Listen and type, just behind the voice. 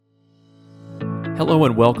Hello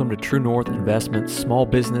and welcome to True North Investments Small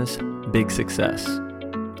Business, Big Success,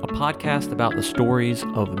 a podcast about the stories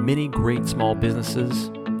of many great small businesses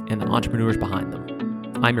and the entrepreneurs behind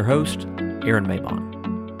them. I'm your host, Aaron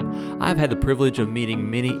Mabon. I've had the privilege of meeting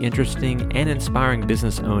many interesting and inspiring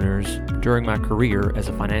business owners during my career as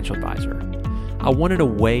a financial advisor. I wanted a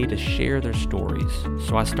way to share their stories,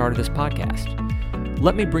 so I started this podcast.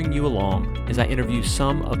 Let me bring you along as I interview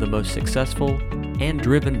some of the most successful and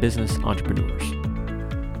driven business entrepreneurs.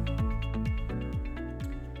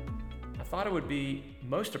 I thought it would be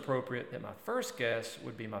most appropriate that my first guest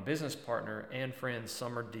would be my business partner and friend,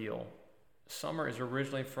 Summer Deal. Summer is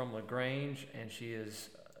originally from LaGrange, and she is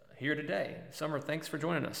here today. Summer, thanks for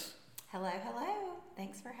joining us. Hello.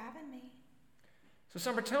 Thanks for having me. So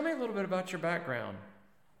Summer, tell me a little bit about your background.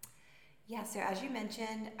 Yeah, so as you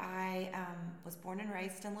mentioned, I was born and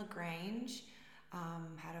raised in LaGrange,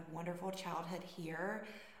 had a wonderful childhood here,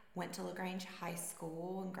 went to LaGrange High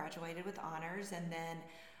School and graduated with honors, and then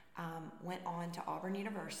went on to Auburn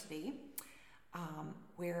University,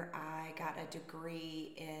 where I got a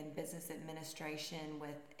degree in business administration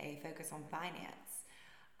with a focus on finance.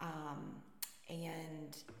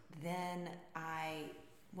 And then I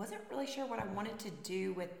wasn't really sure what I wanted to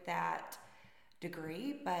do with that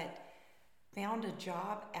degree, but found a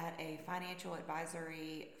job at a financial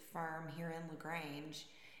advisory firm here in LaGrange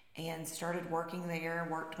and started working there,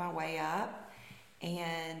 worked my way up,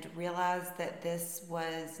 and realized that this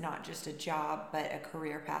was not just a job, but a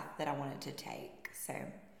career path that I wanted to take. So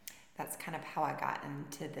that's kind of how I got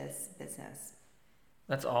into this business.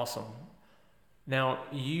 That's awesome. Now,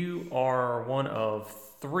 you are one of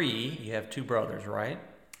three. You have two brothers, right?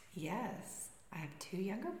 Yes, I have two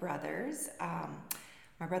younger brothers.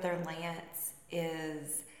 My brother Lance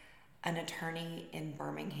is an attorney in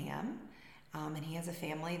Birmingham, and he has a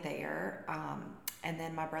family there. And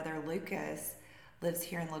then my brother Lucas lives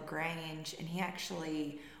here in LaGrange, and he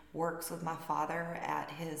actually works with my father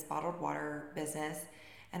at his bottled water business.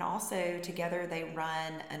 And also together they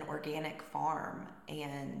run an organic farm.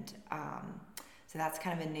 And so that's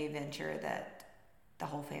kind of a new venture that the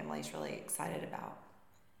whole family is really excited about.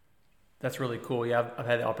 That's really cool. Yeah, I've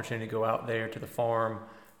had the opportunity to go out there to the farm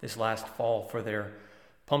this last fall for their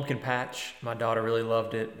pumpkin patch. My daughter really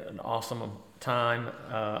loved it. An awesome time.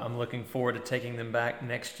 I'm looking forward to taking them back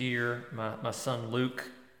next year. My son Luke,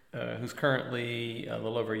 who's currently a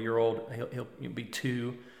little over a year old, he'll be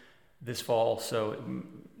 2 this fall. So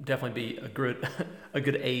definitely be a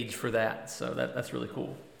good age for that. So that's really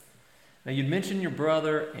cool. Now, you'd mentioned your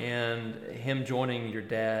brother and him joining your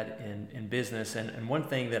dad in business, and one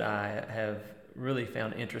thing that I have really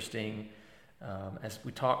found interesting as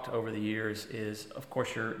we talked over the years is, of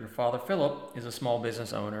course, your father, Philip, is a small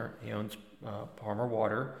business owner. He owns Parmer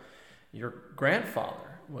Water. Your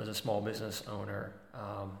grandfather was a small business owner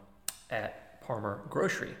at Parmer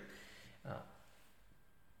Grocery.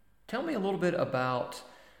 Tell me a little bit about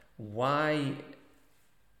why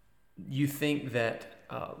you think that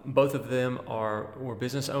both of them were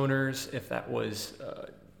business owners, if that was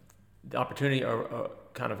the opportunity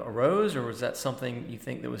kind of arose, or was that something you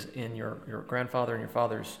think that was in your grandfather and your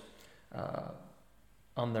father's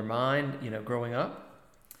on their mind, growing up?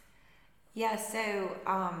 Yeah, so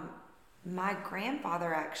my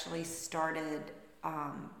grandfather actually started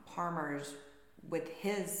Parmer's with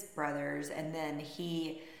his brothers, and then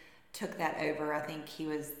he took that over. I think he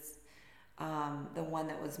was the one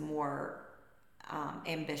that was more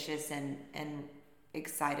ambitious and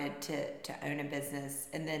excited to own a business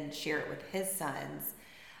and then share it with his sons.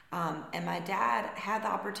 And my dad had the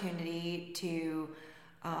opportunity to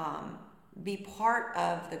be part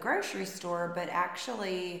of the grocery store, but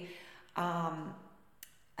actually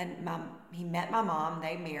he met my mom,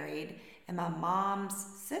 they married, and my mom's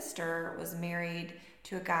sister was married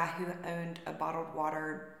to a guy who owned a bottled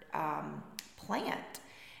water plant,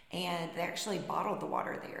 and they actually bottled the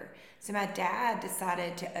water there. So my dad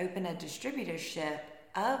decided to open a distributorship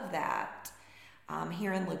of that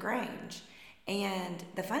here in LaGrange. And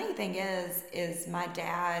the funny thing is my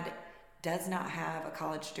dad does not have a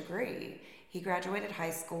college degree. He graduated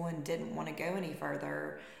high school and didn't want to go any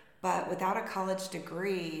further, but without a college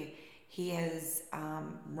degree, he has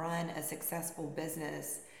run a successful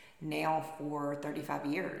business now for 35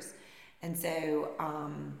 years. And so,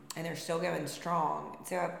 and they're still going strong.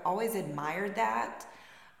 So I've always admired that.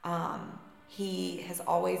 He has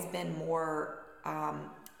always been more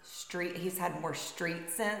he's had more street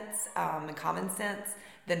sense and common sense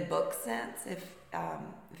than book sense, if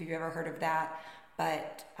you've ever heard of that.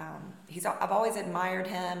 But I've always admired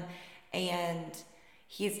him, and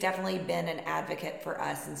he's definitely been an advocate for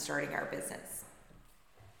us in starting our business.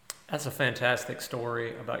 That's a fantastic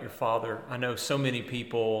story about your father. I know so many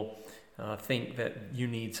people think that you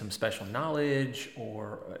need some special knowledge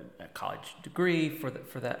or a college degree for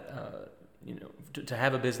that to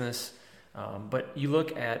have a business. But you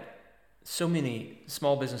look at so many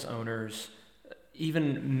small business owners,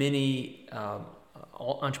 even many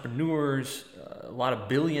entrepreneurs, a lot of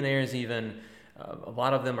billionaires even. A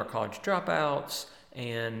lot of them are college dropouts,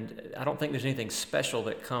 and I don't think there's anything special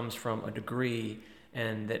that comes from a degree.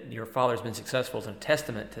 And that your father's been successful is a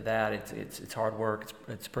testament to that. It's hard work,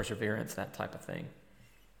 it's perseverance, that type of thing.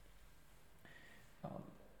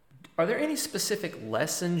 Are there any specific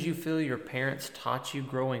lessons you feel your parents taught you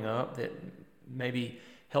growing up that maybe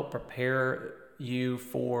help prepare you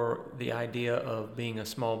for the idea of being a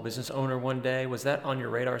small business owner one day? Was that on your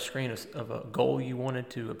radar screen of a goal you wanted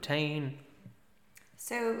to obtain?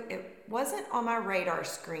 So it wasn't on my radar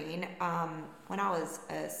screen. When I was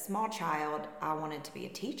a small child, I wanted to be a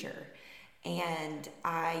teacher, and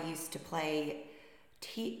I used to play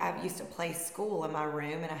school in my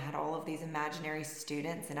room, and I had all of these imaginary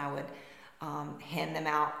students, and I would hand them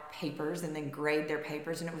out papers and then grade their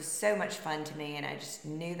papers, and it was so much fun to me, and I just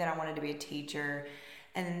knew that I wanted to be a teacher.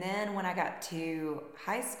 And then when I got to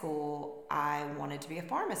high school, I wanted to be a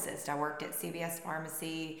pharmacist. I worked at CVS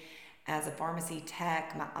Pharmacy as a pharmacy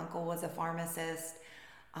tech. My uncle was a pharmacist.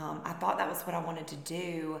 I thought that was what I wanted to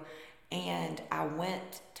do, and I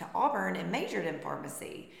went to Auburn and majored in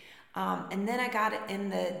pharmacy. And then I got in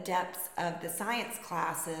the depths of the science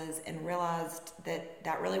classes and realized that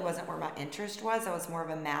that really wasn't where my interest was. I was more of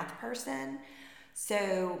a math person.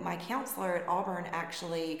 So my counselor at Auburn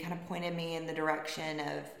actually kind of pointed me in the direction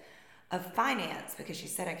of finance, because she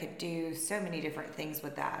said I could do so many different things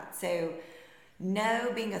with that. So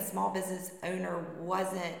no, being a small business owner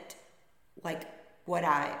wasn't like what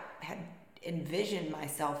I had envisioned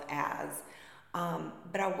myself as.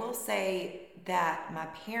 But I will say that my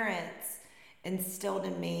parents instilled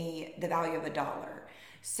in me the value of $1.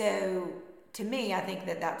 So to me, I think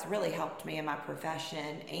that that's really helped me in my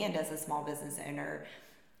profession and as a small business owner.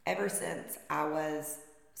 Ever since I was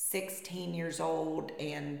 16 years old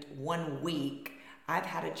and 1 week, I've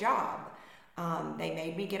had a job. They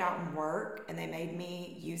made me get out and work, and they made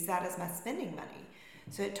me use that as my spending money.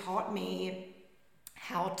 So it taught me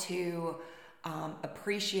how to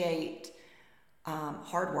appreciate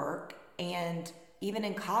hard work. And even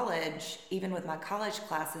in college, even with my college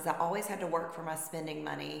classes, I always had to work for my spending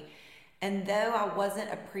money. And though I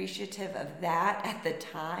wasn't appreciative of that at the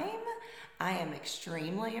time, I am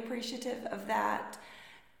extremely appreciative of that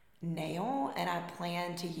now, and I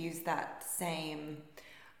plan to use that same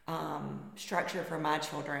structure for my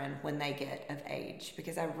children when they get of age,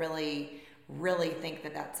 because I really, really think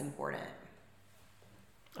that that's important.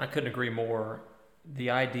 I couldn't agree more. The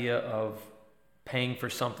idea of paying for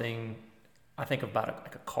something, I think about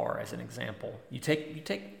like a car as an example. You take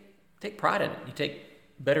pride in it. You take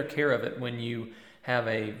better care of it when you have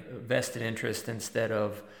a vested interest instead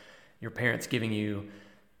of your parents giving you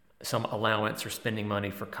some allowance or spending money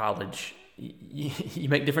for college. You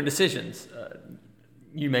make different decisions.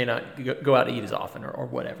 You may not go out to eat as often or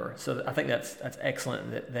whatever. So I think that's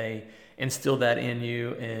excellent that they instilled that in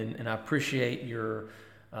you, and I appreciate your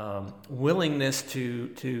willingness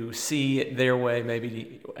to see it their way,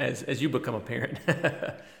 maybe as you become a parent.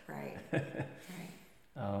 Right.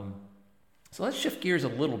 So let's shift gears a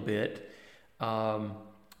little bit.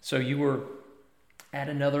 So you were at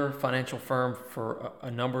another financial firm for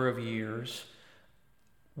a number of years.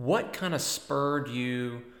 What kind of spurred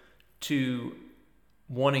you to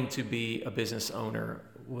wanting to be a business owner?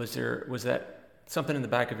 Was that something in the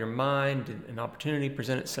back of your mind? Did an opportunity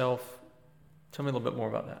present itself? Tell me a little bit more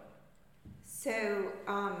about that. So,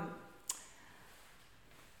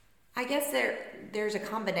 I guess there's a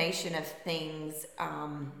combination of things.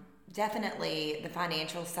 Definitely the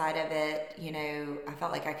financial side of it. You know, I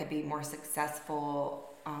felt like I could be more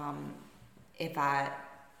successful if I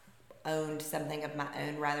owned something of my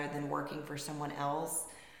own rather than working for someone else.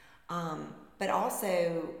 But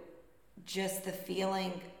also just the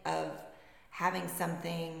feeling of having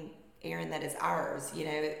something, Aaron, that is ours. You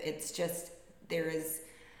know, it's just, there is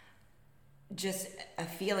just a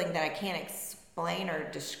feeling that I can't explain or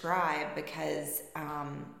describe, because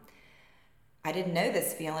I didn't know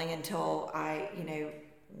this feeling until I,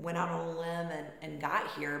 went out on a limb and got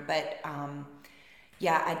here. But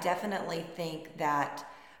yeah, I definitely think that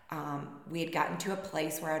we had gotten to a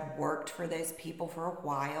place where I'd worked for those people for a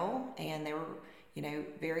while, and they were,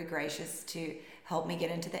 very gracious to help me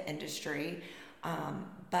get into the industry.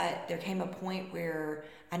 But there came a point where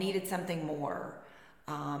I needed something more.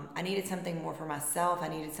 I needed something more for myself. I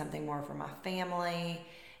needed something more for my family.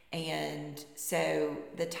 And so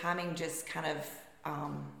the timing just kind of,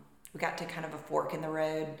 we got to kind of a fork in the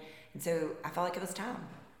road. And so I felt like it was time.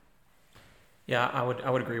 Yeah, I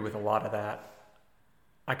would agree with a lot of that.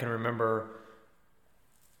 I can remember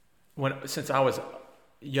since I was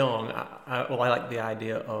young, I like the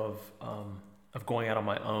idea of going out on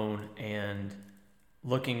my own and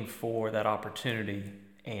looking for that opportunity.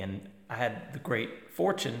 And I had the great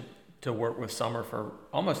fortune to work with Summer for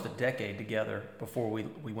almost a decade together before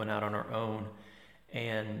we went out on our own.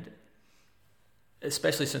 And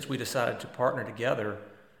especially since we decided to partner together,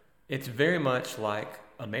 it's very much like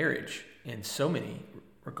a marriage in so many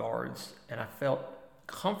regards. And I felt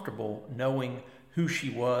comfortable knowing who she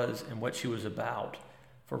was and what she was about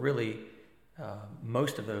for really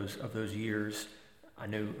most of those years. I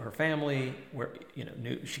knew her family,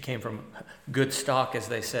 knew she came from good stock, as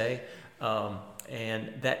they say,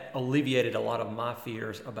 and that alleviated a lot of my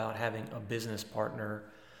fears about having a business partner.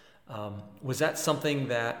 Was that something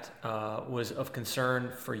that was of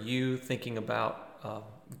concern for you, thinking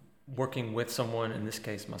about working with someone, in this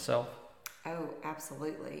case myself? Oh,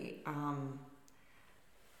 absolutely.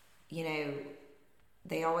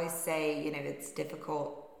 They always say, it's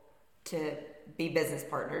difficult to be business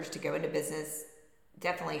partners, to go into business.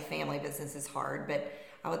 Definitely family business is hard, but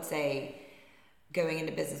I would say going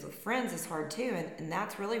into business with friends is hard too. And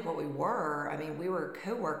that's really what we were. I mean, we were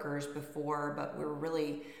coworkers before, but we were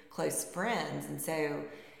really close friends. And so,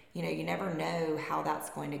 you never know how that's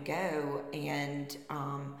going to go. And,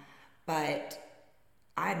 but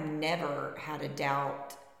I never had a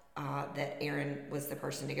doubt that Aaron was the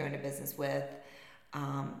person to go into business with.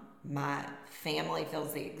 My family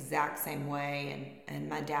feels the exact same way, and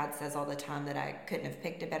my dad says all the time that I couldn't have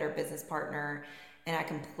picked a better business partner, and I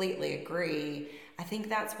completely agree. I think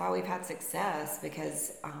that's why we've had success,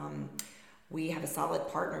 because we have a solid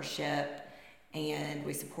partnership, and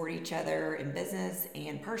we support each other in business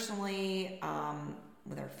and personally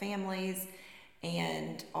with our families.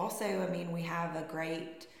 And also, I mean, we have a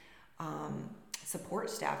great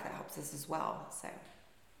support staff that helps us as well. So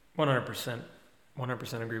 100%.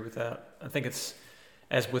 100% agree with that. I think it's,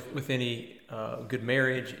 as with any good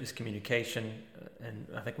marriage, is communication. And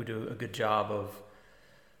I think we do a good job of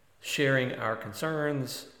sharing our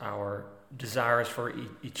concerns, our desires for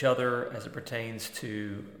each other as it pertains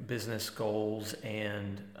to business goals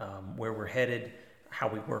and where we're headed, how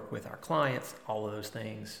we work with our clients, all of those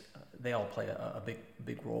things. They all play a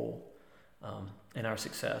big role in our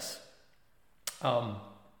success.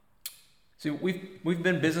 So we've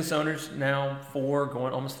been business owners now for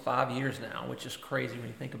going almost 5 years now, which is crazy when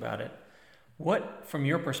you think about it. What, from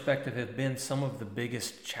your perspective, have been some of the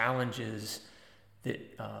biggest challenges that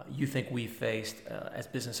you think we faced as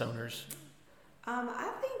business owners?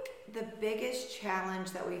 I think the biggest challenge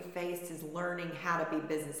that we faced is learning how to be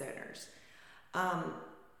business owners.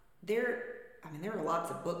 There are lots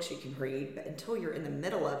of books you can read, but until you're in the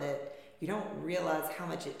middle of it, you don't realize how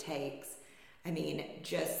much it takes. I mean,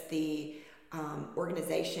 just the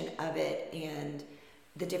organization of it and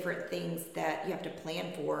the different things that you have to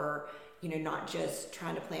plan for, not just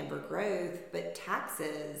trying to plan for growth, but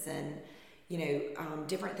taxes and,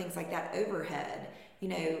 different things like that, overhead.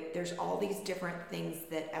 There's all these different things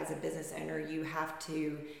that as a business owner you have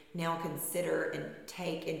to now consider and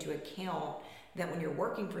take into account that when you're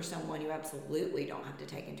working for someone, you absolutely don't have to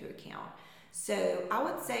take into account. So I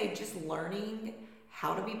would say just learning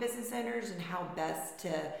how to be business owners and how best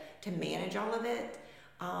to manage all of it.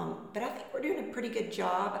 But I think we're doing a pretty good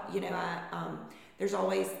job. There's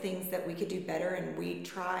always things that we could do better, and we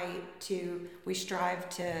strive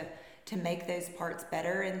to make those parts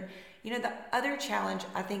better. And the other challenge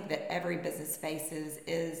I think that every business faces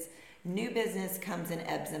is new business comes in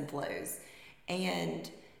ebbs and flows, and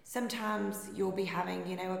sometimes you'll be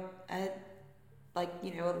having a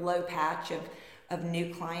low patch of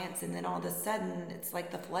new clients, and then all of a sudden it's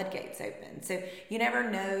like the floodgates open. So you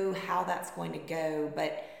never know how that's going to go,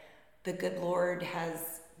 but the good Lord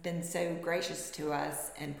has been so gracious to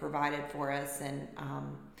us and provided for us, and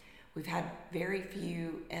we've had very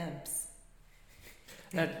few ebbs.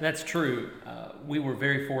 That's true. We were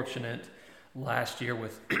very fortunate last year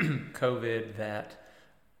with COVID that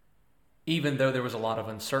even though there was a lot of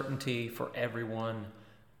uncertainty for everyone,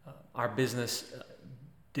 our business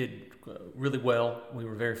did really well. We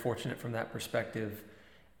were very fortunate from that perspective.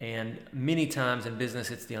 And many times in business,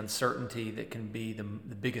 it's the uncertainty that can be the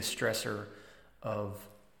biggest stressor of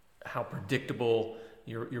how predictable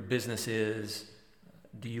your business is.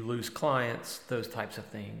 Do you lose clients? Those types of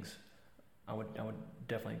things. I would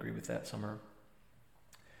definitely agree with that, Summer.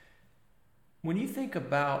 When you think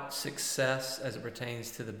about success as it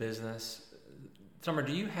pertains to the business, Summer,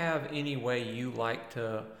 do you have any way you like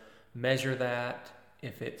to measure that?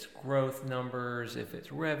 If it's growth numbers, if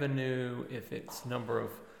it's revenue, if it's number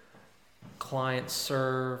of clients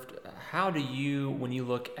served, how do you, when you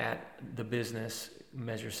look at the business,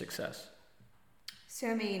 measure success?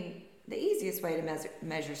 So, I mean, the easiest way to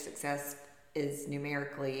measure success is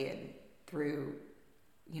numerically and through,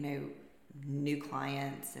 new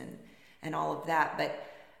clients and all of that. But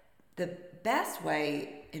the best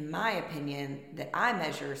way, in my opinion, that I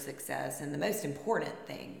measure success, and the most important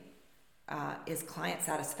thing, is client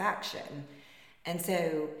satisfaction. And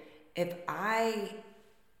so if I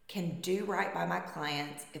can do right by my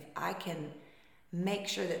clients, if I can make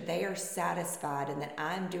sure that they are satisfied and that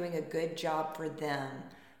I'm doing a good job for them,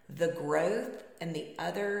 the growth and the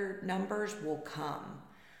other numbers will come.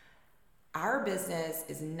 Our business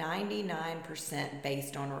is 99%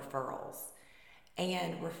 based on referrals,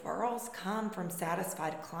 and referrals come from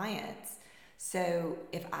satisfied clients. So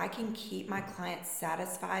if I can keep my clients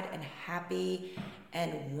satisfied and happy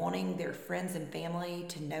and wanting their friends and family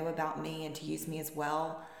to know about me and to use me as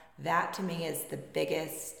well, that to me is the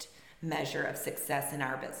biggest measure of success in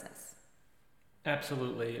our business.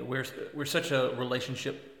 Absolutely. We're such a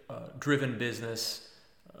relationship driven business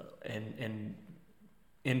and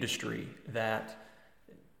industry that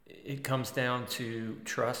it comes down to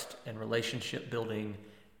trust and relationship building,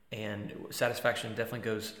 and satisfaction definitely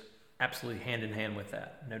goes absolutely hand in hand with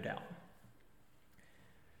that, no doubt.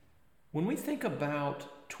 When we think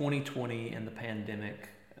about 2020 and the pandemic,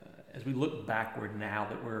 as we look backward now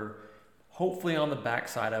that we're hopefully on the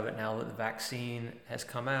backside of it, now that the vaccine has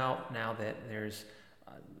come out, now that there's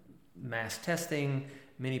mass testing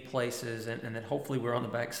many places, and that hopefully we're on the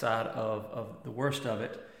backside of the worst of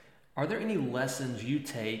it, are there any lessons you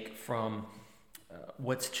take from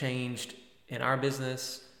what's changed in our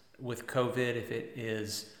business with COVID, if it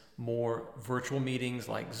is more virtual meetings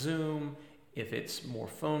like Zoom, if it's more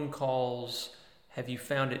phone calls? Have you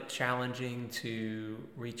found it challenging to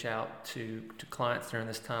reach out to clients during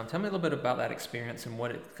this time? Tell me a little bit about that experience and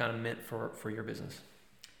what it kind of meant for your business.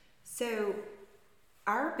 So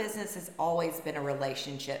our business has always been a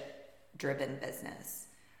relationship-driven business.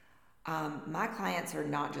 My clients are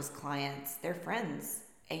not just clients, they're friends.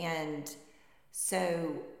 And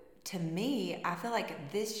so to me, I feel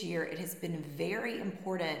like this year it has been very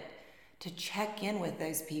important to check in with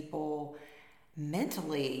those people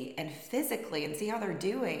mentally and physically and see how they're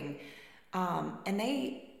doing. And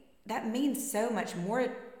that means so much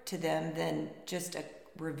more to them than just a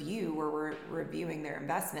review where we're reviewing their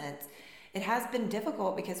investments. It has been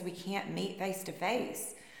difficult because we can't meet face to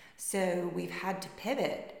face. So we've had to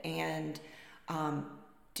pivot and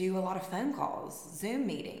do a lot of phone calls, Zoom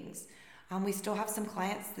meetings. We still have some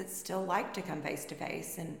clients that still like to come face to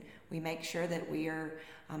face, and we make sure that we are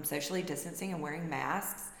socially distancing and wearing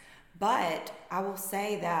masks. But I will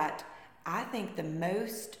say that I think the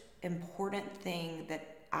most important thing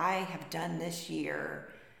that I have done this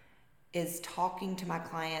year is talking to my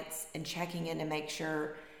clients and checking in to make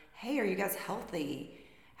sure, hey, are you guys healthy?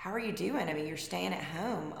 How are you doing? I mean, you're staying at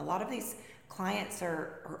home. A lot of these clients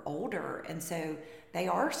are older, and so they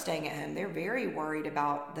are staying at home. They're very worried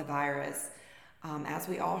about the virus, as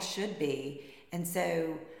we all should be. And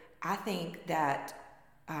so I think that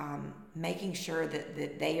making sure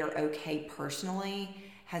that they are okay personally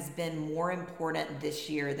has been more important this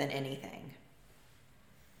year than anything.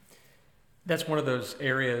 That's one of those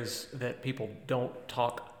areas that people don't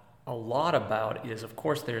talk a lot about is, of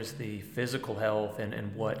course, there's the physical health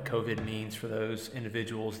and what COVID means for those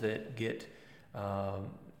individuals that get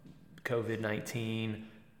COVID-19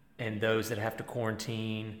 and those that have to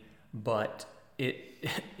quarantine. But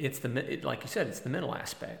it's like you said, it's the mental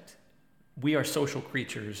aspect. We are social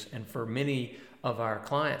creatures, and for many of our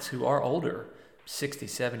clients who are older, 60,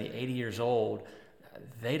 70, 80 years old,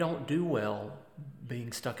 they don't do well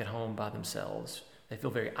being stuck at home by themselves. They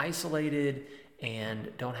feel very isolated and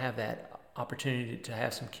don't have that opportunity to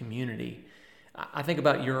have some community. I think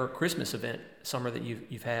about your Christmas event, Summer, that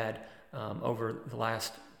you've had over the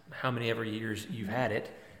last how many ever years you've had it.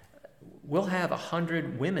 We'll have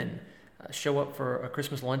 100 women show up for a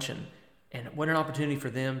Christmas luncheon, and what an opportunity for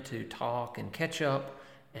them to talk and catch up,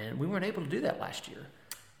 and we weren't able to do that last year.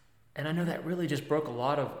 And I know that really just broke a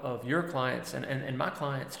lot of your clients and my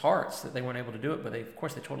clients' hearts that they weren't able to do it, but of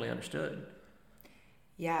course they totally understood.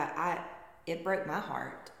 Yeah, it broke my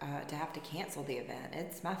heart to have to cancel the event.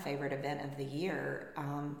 It's my favorite event of the year.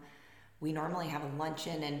 We normally have a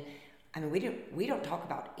luncheon, and I mean we don't talk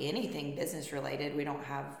about anything business related. We don't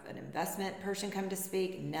have an investment person come to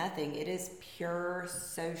speak. Nothing. It is pure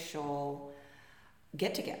social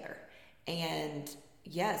get together, and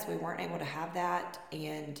yes, we weren't able to have that.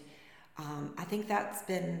 And I think that's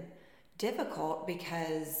been difficult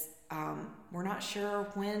because we're not sure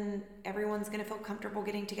when everyone's going to feel comfortable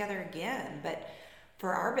getting together again. But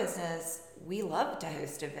for our business, we love to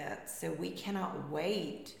host events, so we cannot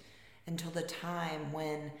wait until the time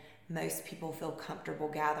when most people feel comfortable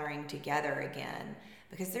gathering together again,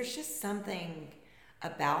 because there's just something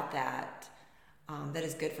about that that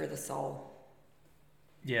is good for the soul.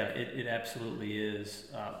 Yeah, it absolutely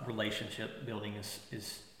is. Relationship building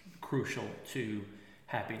is crucial to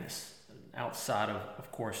happiness outside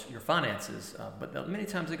of course, your finances. But many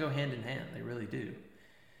times they go hand in hand. They really do.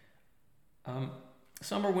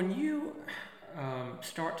 Summer, when you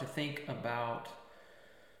start to think about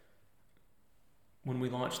when we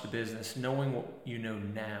launched the business, knowing what you know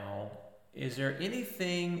now, is there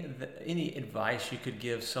any advice you could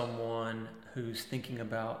give someone who's thinking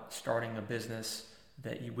about starting a business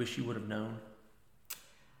that you wish you would have known?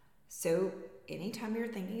 So anytime you're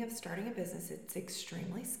thinking of starting a business, it's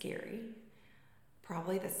extremely scary.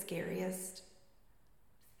 Probably the scariest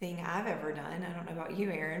thing I've ever done. I don't know about you,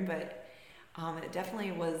 Aaron, but it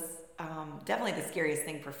definitely was definitely the scariest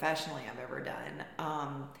thing professionally I've ever done.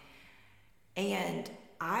 And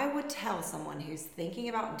I would tell someone who's thinking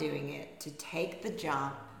about doing it to take the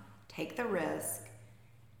jump, take the risk.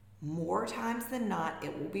 More times than not,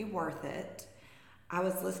 it will be worth it. I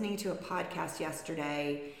was listening to a podcast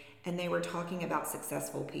yesterday, and they were talking about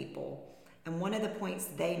successful people. And one of the points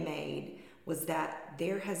they made was that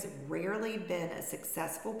there has rarely been a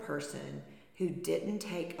successful person who didn't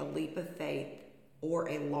take a leap of faith or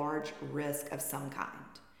a large risk of some kind.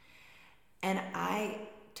 And I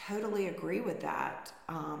totally agree with that.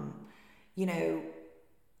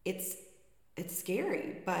 It's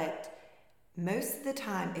scary, but most of the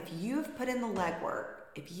time, if you have put in the legwork,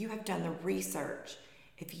 if you have done the research,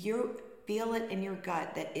 if you feel it in your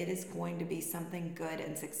gut that it is going to be something good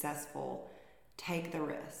and successful, take the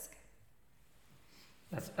risk.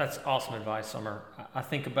 That's awesome advice, Summer. I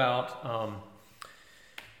think about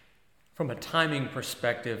from a timing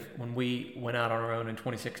perspective, when we went out on our own in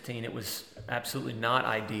 2016, it was absolutely not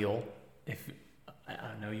ideal. If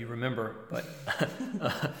I know you remember, but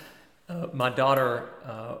my daughter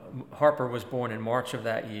Harper was born in March of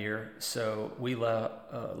that year, so we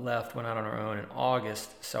left, went out on our own in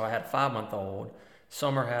August. So I had a 5-month-old.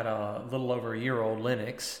 Summer had a little over a year-old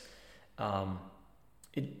Lennox.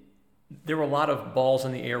 There were a lot of balls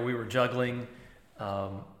in the air we were juggling.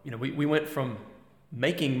 We went from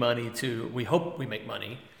making money to we hope we make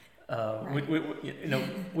money.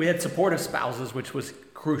 Right. We had supportive spouses, which was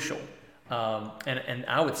crucial. And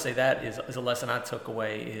I would say that is a lesson I took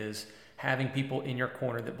away, is having people in your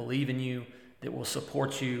corner that believe in you, that will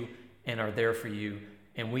support you and are there for you.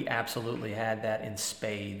 And we absolutely had that in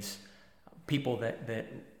spades. People that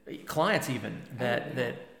clients even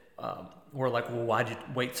that were like, well, why'd you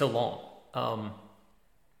wait so long?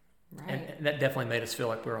 Right. And that definitely made us feel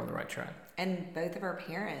like we were on the right track. And both of our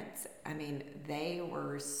parents, they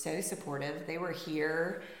were so supportive. They were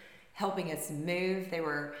here helping us move. They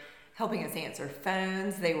were helping us answer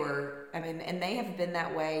phones. They were, and they have been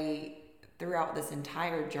that way throughout this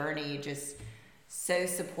entire journey, just so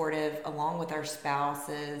supportive, along with our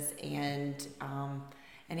spouses, and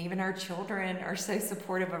even our children are so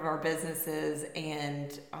supportive of our businesses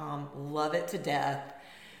and love it to death.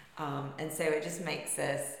 And so it just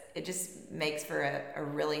makes for a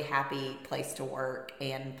really happy place to work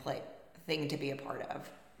and thing to be a part of.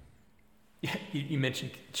 Yeah, you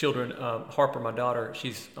mentioned children. Harper, my daughter,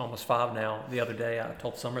 she's almost 5 now. The other day I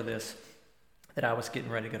told Summer this, that I was getting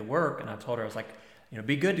ready to go to work, and I told her, I was like,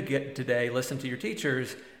 be good to get today, listen to your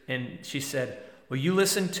teachers. And she said, well, you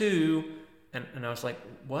listen to, and I was like,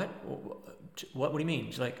 what do you mean?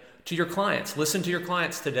 She's like, to your clients, listen to your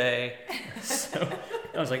clients today. So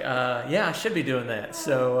I was like, yeah, I should be doing that.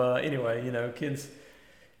 So anyway,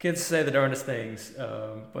 kids say the darndest things,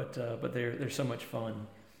 but they're so much fun.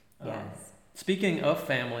 Yes. Speaking of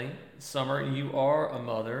family, Summer, you are a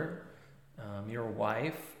mother, you're a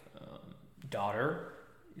wife, daughter,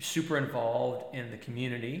 you're super involved in the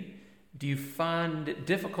community. Do you find it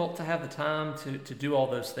difficult to have the time to do all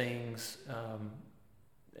those things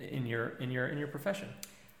in your profession?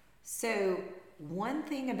 So one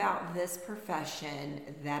thing about this profession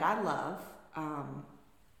that I love,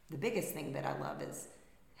 the biggest thing that I love is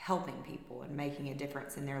helping people and making a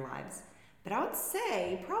difference in their lives. But I would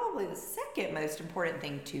say probably the second most important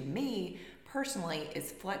thing to me personally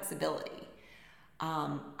is flexibility.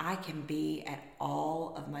 I can be at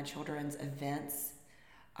all of my children's events.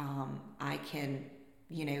 I can,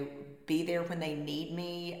 be there when they need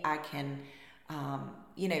me. I can,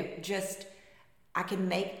 I can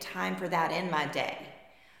make time for that in my day.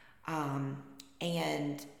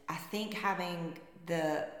 And I think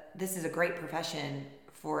this is a great profession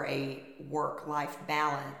for a work-life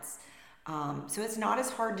balance. So it's not as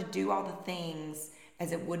hard to do all the things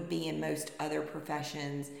as it would be in most other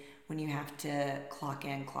professions when you have to clock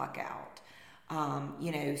in, clock out.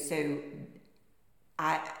 So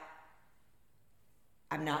I'm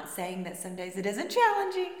not saying that some days it isn't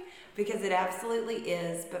challenging, because it absolutely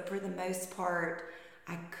is, but for the most part,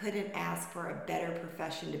 I couldn't ask for a better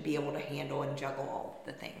profession to be able to handle and juggle all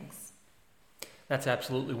the things. That's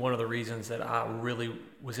absolutely one of the reasons that I really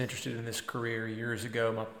was interested in this career years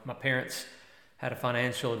ago. My parents had a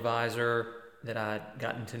financial advisor that I'd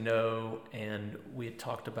gotten to know, and we had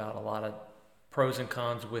talked about a lot of pros and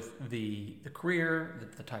cons with the career,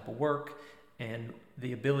 the type of work, and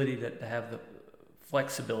the ability to have the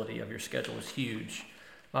flexibility of your schedule is huge.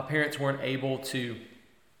 My parents weren't able to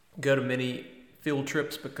go to many field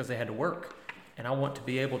trips because they had to work, and I want to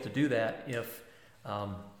be able to do that if I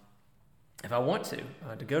want to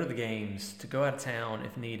go to the games, to go out of town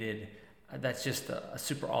if needed. That's just a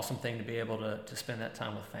super awesome thing to be able to spend that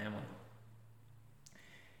time with family.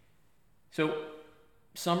 So,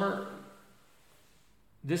 Summer,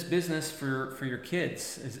 this business for your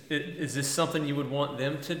kids, is this something you would want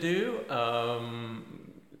them to do?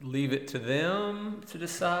 Leave it to them to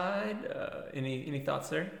decide? Any thoughts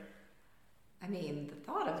there? I mean, the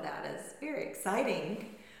thought of that is very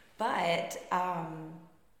exciting, but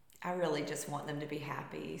I really just want them to be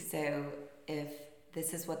happy. So if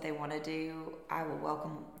this is what they want to do, I will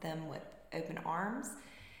welcome them with open arms.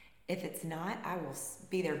 If it's not, I will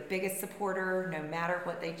be their biggest supporter no matter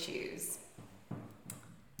what they choose.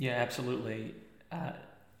 Yeah, absolutely.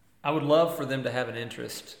 I would love for them to have an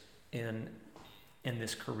interest in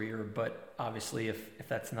this career, but obviously if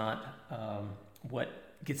that's not what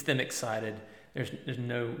gets them excited, there's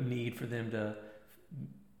no need for them to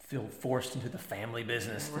feel forced into the family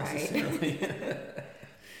business necessarily.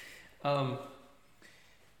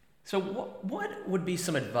 So what would be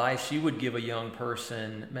some advice you would give a young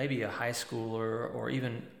person, maybe a high schooler or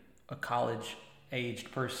even a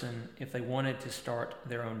college-aged person, if they wanted to start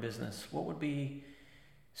their own business? What would be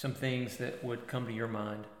some things that would come to your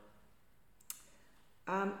mind?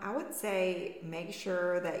 I would say make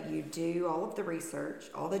sure that you do all of the research,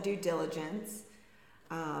 all the due diligence,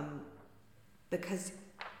 because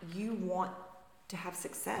you want to have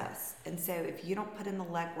success. And so if you don't put in the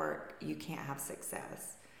legwork, you can't have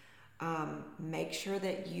success. Make sure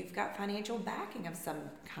that you've got financial backing of some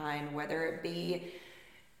kind, whether it be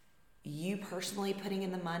you personally putting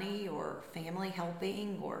in the money or family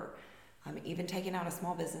helping or even taking out a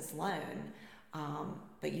small business loan.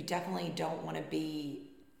 But you definitely don't want to be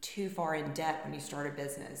too far in debt when you start a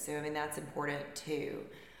business. So, I mean, that's important too.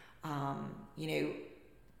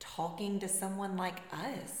 Talking to someone like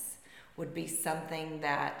us would be something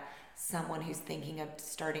that someone who's thinking of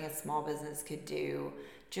starting a small business could do,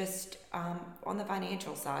 just on the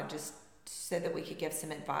financial side, just so that we could give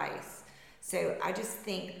some advice. So I just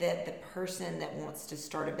think that the person that wants to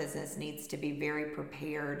start a business needs to be very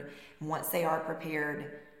prepared. And once they are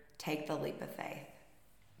prepared, take the leap of faith.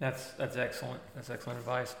 That's excellent. That's excellent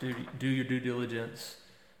advice. Do your due diligence.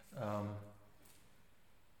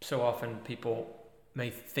 So often people may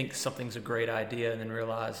think something's a great idea and then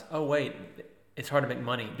realize, oh wait, it's hard to make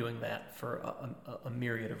money doing that for a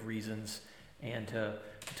myriad of reasons. And to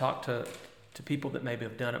talk to people that maybe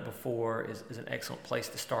have done it before is an excellent place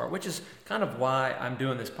to start, which is kind of why I'm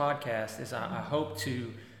doing this podcast. Is I hope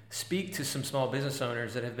to speak to some small business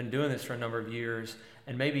owners that have been doing this for a number of years,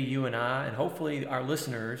 and maybe you and I, and hopefully our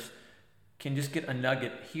listeners, can just get a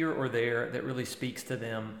nugget here or there that really speaks to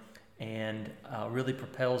them and really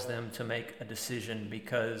propels them to make a decision.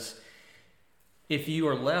 Because if you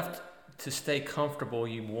are left to stay comfortable,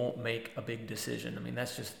 you won't make a big decision. I mean,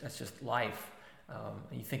 that's just life.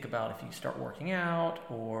 You think about if you start working out,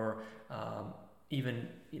 or even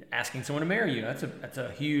asking someone to marry you. That's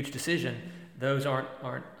a huge decision. Those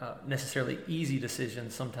aren't necessarily easy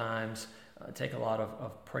decisions. Sometimes take a lot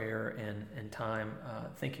of prayer and time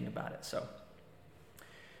thinking about it. So,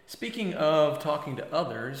 speaking of talking to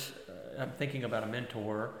others, I'm thinking about a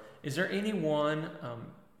mentor. Is there anyone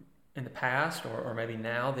in the past or maybe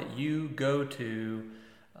now that you go to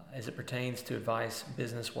as it pertains to advice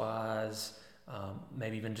business-wise,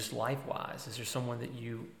 maybe even just life-wise? Is there someone that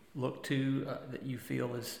you look to that you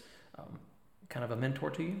feel is kind of a mentor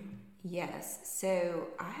to you? Yes. So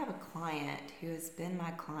I have a client who has been my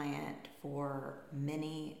client for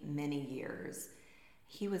many, many years.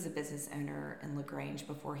 He was a business owner in LaGrange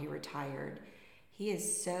before he retired. He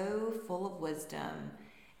is so full of wisdom,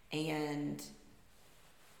 and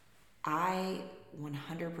I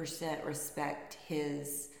 100% respect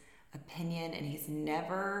his opinion, and he's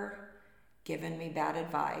never given me bad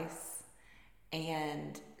advice.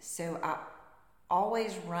 And so I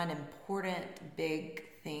always run important, big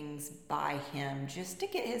things by him just to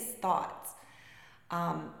get his thoughts.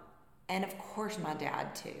 And of course, my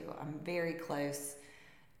dad, too. I'm very close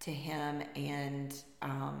to him, and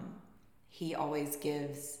he always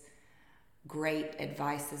gives great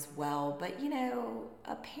advice as well. But,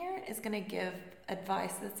 a parent is going to give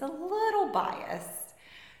advice that's a little biased.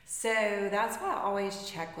 So that's why I always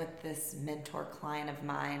check with this mentor client of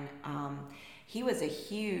mine. He was a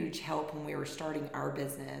huge help when we were starting our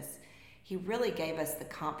business. He really gave us the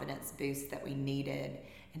confidence boost that we needed.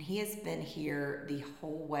 And he has been here the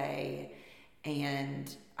whole way.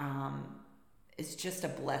 And it's just a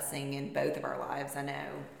blessing in both of our lives. I know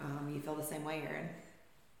you feel the same way, Aaron.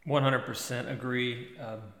 100% agree.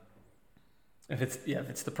 If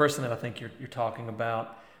it's the person that I think you're talking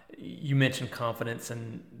about, you mentioned confidence,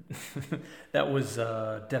 and that was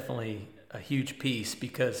definitely a huge piece,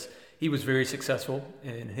 because he was very successful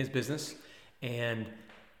in his business, and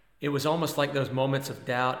it was almost like those moments of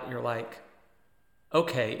doubt. You're like,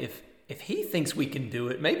 okay, if he thinks we can do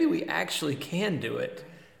it, maybe we actually can do it.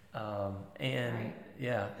 Right.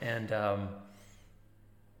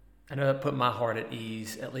 I know that put my heart at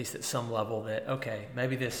ease, at least at some level, that, okay,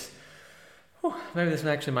 maybe this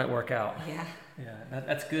actually might work out. Yeah. Yeah,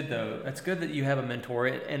 that's good, though. That's good that you have a mentor.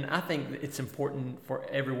 And I think it's important for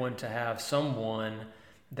everyone to have someone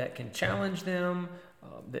that can challenge them,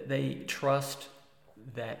 that they trust,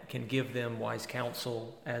 that can give them wise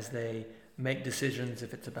counsel as they make decisions,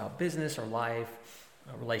 if it's about business or life,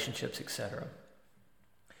 relationships, etc.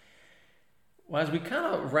 Well, as we kind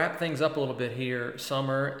of wrap things up a little bit here,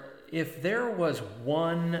 Summer, if there was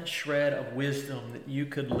one shred of wisdom that you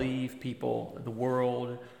could leave people, the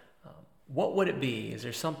world, what would it be? Is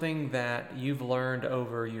there something that you've learned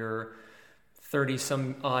over your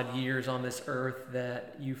 30-some odd years on this earth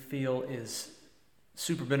that you feel is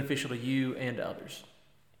super beneficial to you and to others?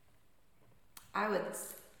 I would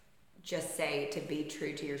just say to be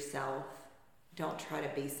true to yourself. Don't try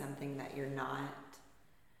to be something that you're not.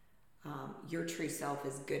 Your true self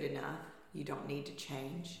is good enough. You don't need to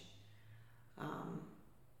change.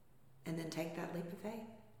 And then take that leap of faith.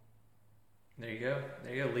 There you go.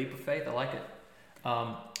 Leap of faith. I like it.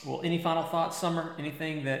 Well, any final thoughts, Summer?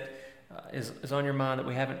 Anything that is on your mind that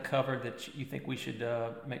we haven't covered that you think we should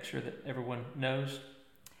make sure that everyone knows?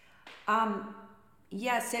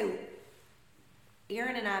 So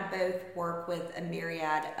Aaron and I both work with a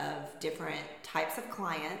myriad of different types of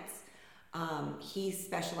clients. He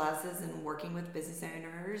specializes in working with business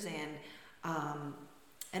owners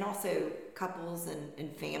and also couples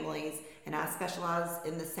and families, and I specialize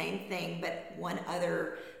in the same thing. But one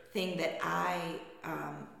other thing that I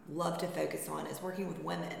love to focus on is working with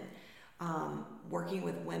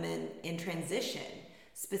women in transition,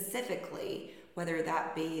 specifically, whether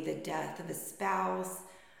that be the death of a spouse,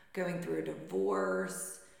 going through a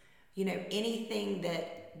divorce, anything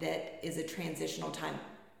that is a transitional time,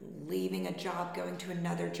 leaving a job, going to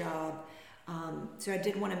another job. So I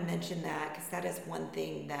did want to mention that, because that is one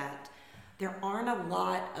thing that there aren't a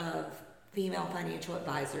lot of female financial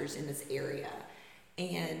advisors in this area.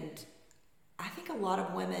 And I think a lot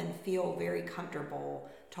of women feel very comfortable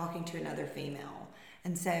talking to another female.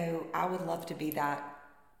 And so I would love to be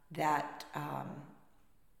that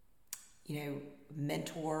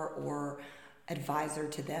mentor or advisor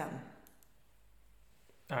to them.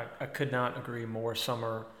 I could not agree more,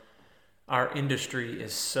 Summer. Our industry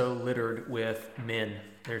is so littered with men.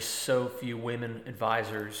 There's so few women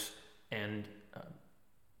advisors, and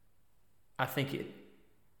I think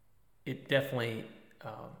it definitely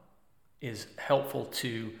is helpful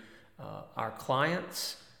to our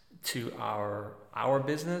clients, to our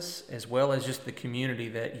business, as well as just the community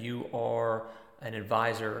that you are an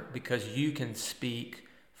advisor, because you can speak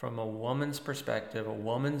from a woman's perspective, a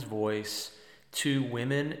woman's voice, to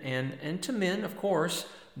women and to men, of course,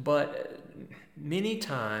 but many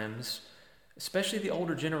times, especially the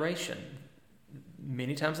older generation,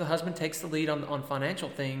 many times the husband takes the lead on financial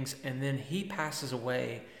things, and then he passes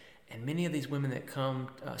away, and many of these women that come,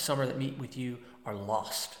 Summer, that meet with you are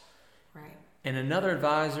lost. Right. And another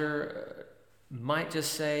advisor might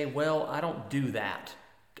just say, well, I don't do that.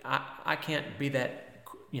 I can't be that,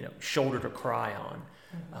 shoulder to cry on.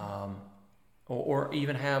 Mm-hmm. Or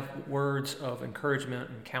even have words of encouragement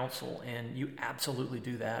and counsel, and you absolutely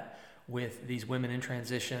do that with these women in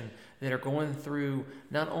transition that are going through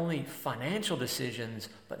not only financial decisions,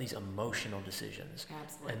 but these emotional decisions.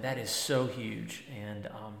 Absolutely. And that is so huge, and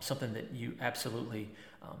something that you absolutely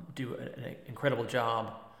do an incredible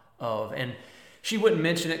job of. And she wouldn't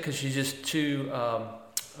mention it because she's just too,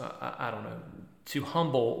 I don't know, too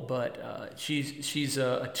humble, but she's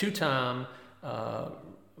a two-time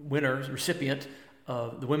recipient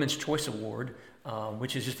of the Women's Choice Award,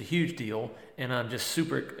 which is just a huge deal, and I'm just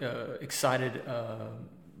super excited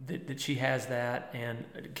that she has that. And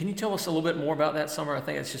can you tell us a little bit more about that, Summer? I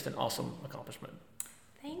think it's just an awesome accomplishment.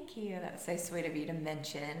 Thank you. That's so sweet of you to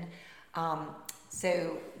mention.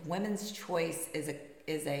 So Women's Choice is a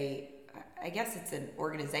I guess it's an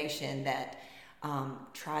organization that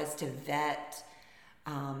tries to vet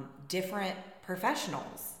different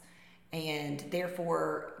professionals and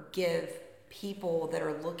therefore give people that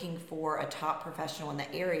are looking for a top professional in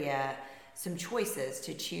the area some choices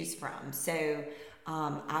to choose from. So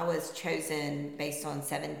I was chosen based on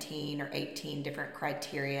 17 or 18 different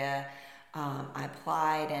criteria. I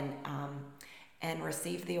applied and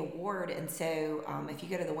received the award. And so if you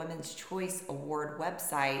go to the Women's Choice Award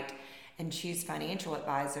website and choose financial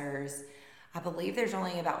advisors, I believe there's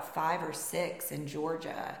only about 5 or 6 in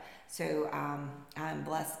Georgia. So I'm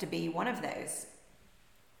blessed to be one of those.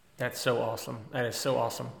 That's so awesome. That is so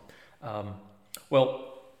awesome. Well,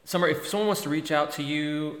 Summer, if someone wants to reach out to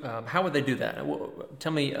you, how would they do that?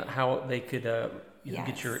 Tell me how they could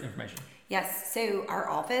get your information. Yes, so our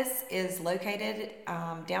office is located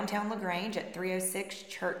downtown LaGrange at 306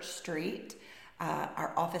 Church Street.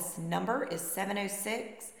 Our office number is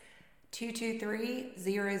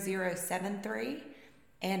 706-223-0073,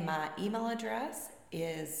 and my email address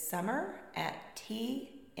is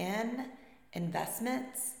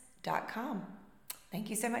summer@tninvestments.com. Thank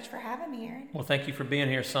you so much for having me, Aaron. Well, thank you for being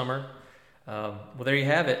here, Summer. Well, there you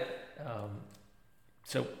have it. I'm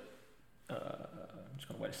just going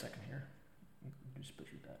to wait a second here. Just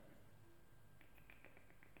butchered that.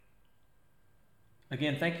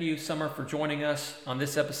 Again, thank you, Summer, for joining us on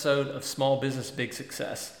this episode of Small Business Big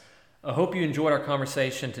Success. I hope you enjoyed our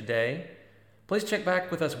conversation today. Please check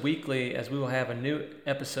back with us weekly as we will have a new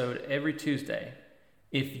episode every Tuesday.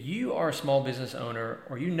 If you are a small business owner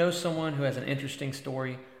or you know someone who has an interesting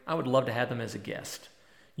story, I would love to have them as a guest.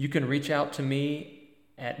 You can reach out to me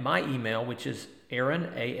at my email, which is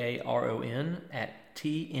Aaron, AARON,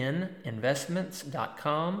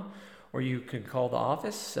 @tninvestments.com, or you can call the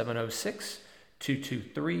office,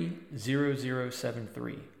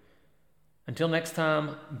 706-223-0073. Until next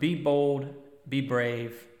time, be bold, be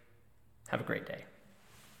brave. Have a great day.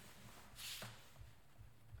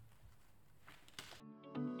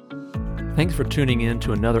 Thanks for tuning in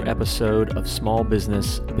to another episode of Small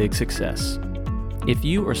Business Big Success. If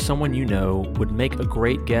you or someone you know would make a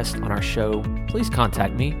great guest on our show, please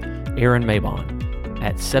contact me, Aaron Mabon,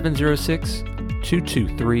 at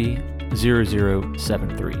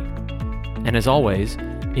 706-223-0073. And as always,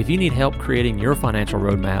 if you need help creating your financial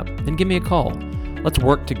roadmap, then give me a call. Let's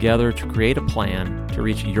work together to create a plan to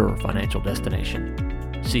reach your financial destination.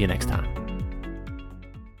 See you next time.